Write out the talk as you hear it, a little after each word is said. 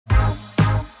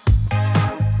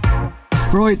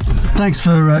Roy, thanks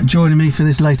for joining me for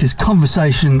this latest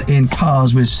conversation in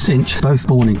Cars with Cinch, both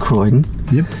born in Croydon.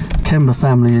 Yep. Kemba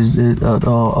family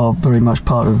are very much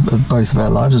part of both of our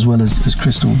lives, as well as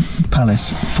Crystal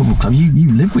Palace Football Club. You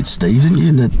lived with Steve, didn't you,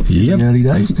 in the early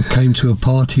days? I came to a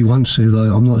party once,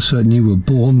 although I'm not certain you were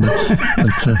born, but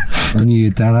I knew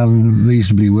your dad Alan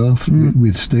reasonably well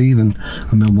with Steve, and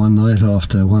I remember one night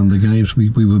after one of the games we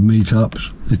would meet up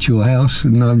at your house,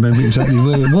 and I remember exactly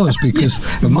where it was, because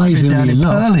amazingly enough,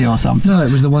 Early or something. No,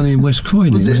 it was the one in West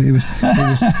Croydon. Was it?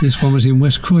 This one was in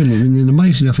West Croydon, and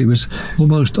amazingly enough, it was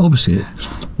almost opposite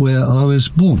where I was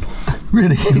born.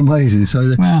 Really? Amazing.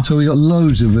 So, wow. So we got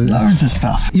loads of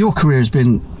stuff. Your career has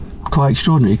been quite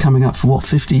extraordinary, coming up for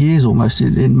 50 years almost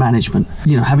in management.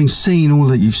 You know, having seen all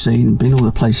that you've seen, been all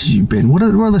the places you've been, what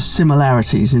are the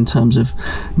similarities in terms of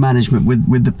management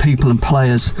with the people and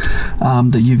players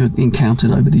that you've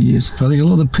encountered over the years? I think a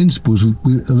lot of the principles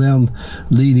around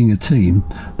leading a team,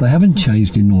 they haven't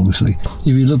changed enormously. If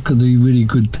you look at the really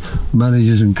good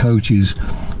managers and coaches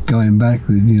going back,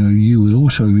 you would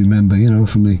also remember,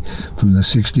 from the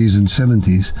 60s and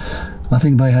 70s, I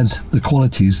think they had the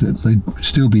qualities that they'd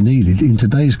still be needed in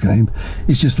today's game.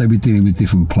 It's just they'd be dealing with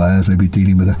different players, they'd be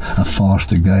dealing with a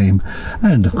faster game,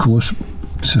 and of course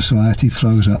society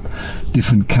throws up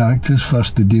different characters for us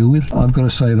to deal with. I've got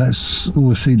to say that's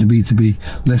always seemed to be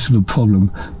less of a problem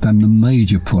than the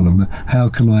major problem. How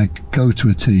can I go to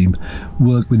a team,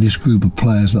 work with this group of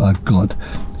players that I've got,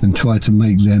 and try to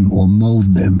make them or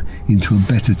mould them into a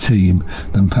better team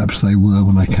than perhaps they were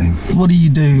when I came. What do you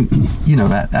do,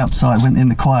 outside, when in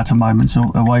the quieter moments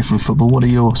away from football? What are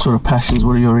your sort of passions?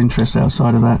 What are your interests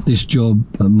outside of that? This job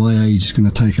at my age is going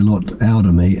to take a lot out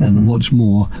of me, and what's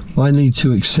more, I need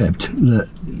to accept that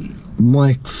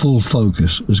my full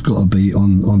focus has got to be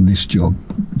on this job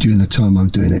during the time I'm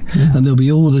doing it. Yeah. And there'll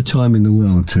be all the time in the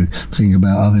world to think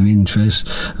about other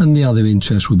interests, and the other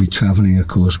interest will be travelling, of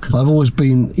course. I've always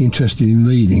been interested in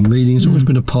reading. Reading has always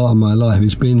been a part of my life.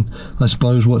 It's been, I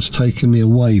suppose, what's taken me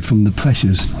away from the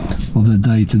pressures of the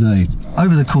day-to-day.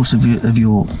 Over the course of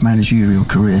your managerial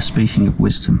career, speaking of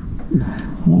wisdom,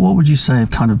 what would you say have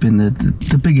kind of been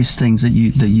the biggest things that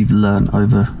you've learned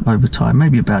over time?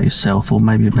 Maybe about yourself, or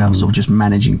maybe about sort of just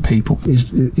managing people.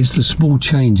 It's the small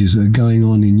changes that are going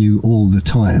on in you all the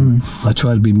time. I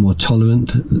try to be more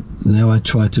tolerant. Now I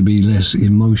try to be less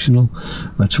emotional.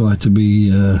 I try to be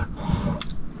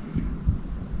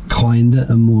kinder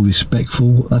and more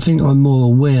respectful. I think I'm more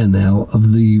aware now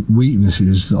of the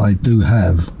weaknesses that I do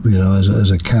have,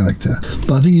 as a character.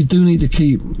 But I think you do need to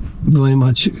keep very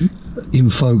much in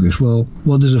focus. Well,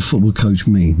 what does a football coach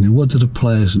mean? What do the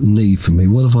players need from me?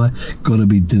 What have I got to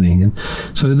be doing? And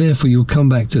so therefore you'll come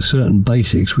back to certain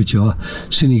basics which are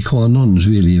sine qua nons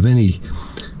really of any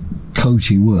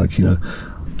coaching work.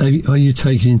 Are you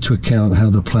taking into account how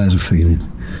the players are feeling,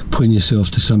 putting yourself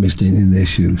to some extent in their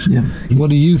shoes? Yeah. What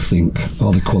do you think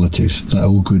are the qualities that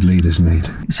all good leaders need?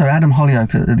 So Adam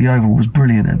Hollyoak at the Oval was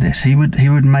brilliant at this. He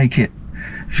would make it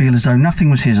feel as though nothing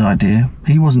was his idea.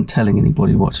 He wasn't telling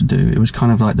anybody what to do. It was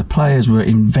kind of like the players were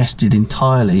invested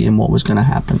entirely in what was going to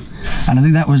happen. And I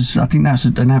think that's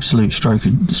an absolute stroke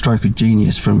of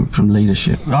genius from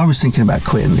leadership. I was thinking about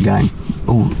quitting the game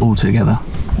altogether.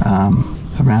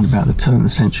 Around about the turn of the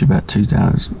century, about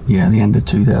 2000, the end of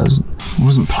 2000.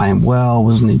 Wasn't playing well,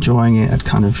 wasn't enjoying it. I'd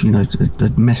kind of,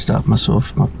 had messed up my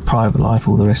private life,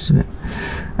 all the rest of it.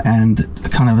 And a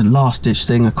kind of a last-ditch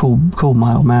thing, I called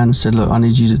my old man and said, look, I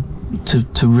need you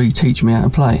to reteach me how to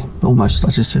play. Almost, I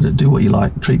just said, do what you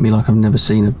like, treat me like I've never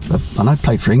seen and I'd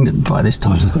played for England by this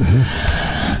time.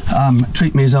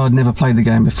 Treat me as though I'd never played the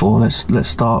game before. Let's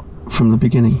start from the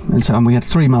beginning. And we had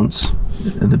 3 months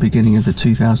at the beginning of the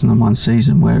 2001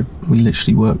 season where we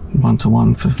literally worked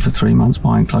one-to-one for 3 months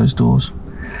behind closed doors.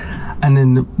 And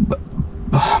then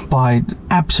by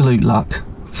absolute luck,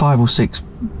 5 or 6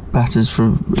 batters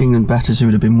who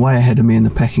would have been way ahead of me in the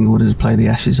pecking order to play the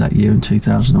Ashes that year in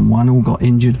 2001 all got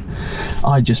injured.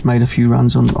 I just made a few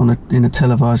runs in a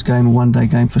televised game, a one-day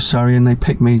game for Surrey, and they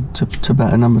picked me to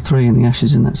batter number 3 in the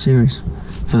Ashes in that series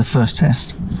for the first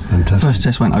test. Fantastic. First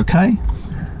test went okay.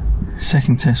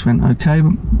 Second test went okay,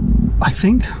 but I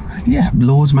think,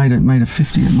 Lords made a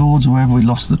 50 at Lords or wherever. We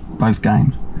lost both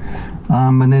games.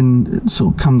 And then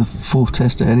sort of come the 4th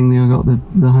test at Headingley, I got the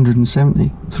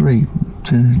 173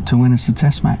 to win us the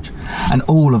test match. And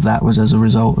all of that was as a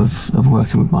result of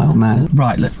working with my old man.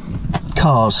 Right,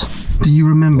 cars. Do you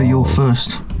remember your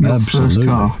first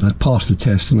car? I passed the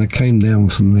test and I came down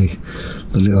from the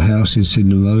little house in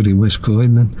Sydney Road in West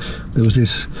Croydon, and there was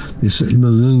this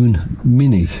maroon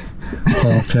Mini.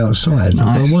 parked outside.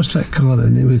 Nice. I watched that car,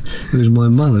 and it was my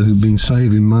mother who'd been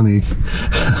saving money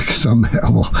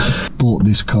somehow bought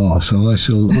this car. So I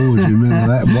shall always remember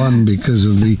that, one, because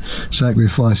of the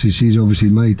sacrifices she's obviously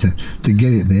made to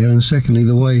get it there, and secondly,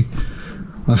 the way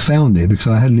I found it, because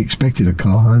I hadn't expected a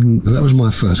car, and that was my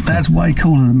first car. That's way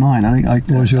cooler than mine. I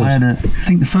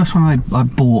think the first one I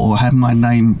bought or had my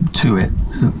name to it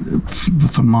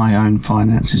for my own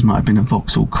finances might have been a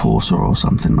Vauxhall Corsa or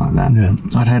something like that. Yeah.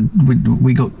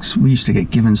 We used to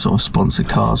get given sort of sponsored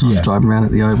cars. I was driving around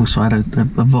at the Oval, so I had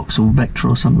a Vauxhall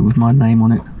Vectra or something with my name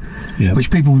on it. Yeah.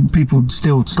 Which people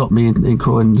still stop me in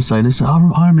Croydon to say this.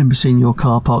 I remember seeing your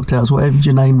car parked out. Whatever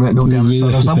your name written all down the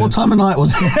side. I was like, what time of night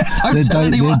was it? Don't tell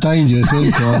anyone. They're dangerous,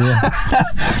 yeah.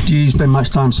 Do you spend much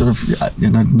time sort of?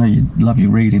 I know you love your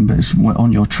reading, but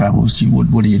on your travels,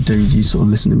 what do you do? Do you sort of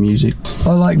listen to music?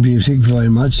 I like music very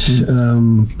much,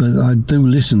 but I do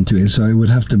listen to it. So it would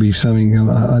have to be something.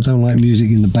 I don't like music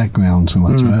in the background so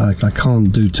much. I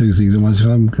can't do two things at once. If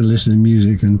I'm going to listen to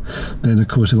music, and then of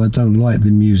course if I don't like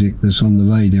the music that's on the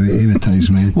radio, it irritates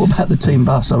me. What about the team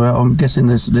bus? I'm guessing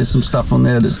there's some stuff on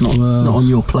there that's not on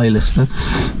your playlist, though.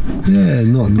 Yeah,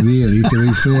 not really, to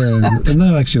be fair. But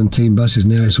no, actually on team buses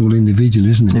now it's all individual,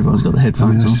 isn't it? Everyone's got the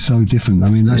headphones on. That's so different. I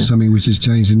mean, that's something which has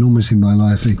changed enormously in my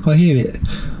life. I hear it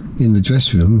in the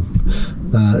dress room.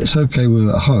 It's okay we're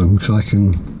at home, because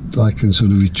I can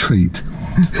sort of retreat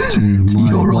to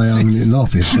my own little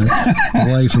office.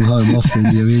 Away from home,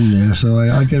 often you're in there, so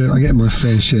I get my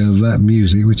fair share of that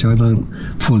music, which I don't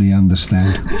fully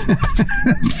understand.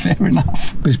 Fair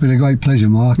enough. But it's been a great pleasure,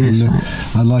 Mark. Yes, and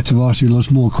I'd like to ask you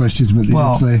lots more questions, but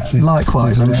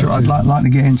likewise, I'm sure I'd like to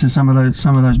get into some of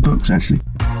those books actually.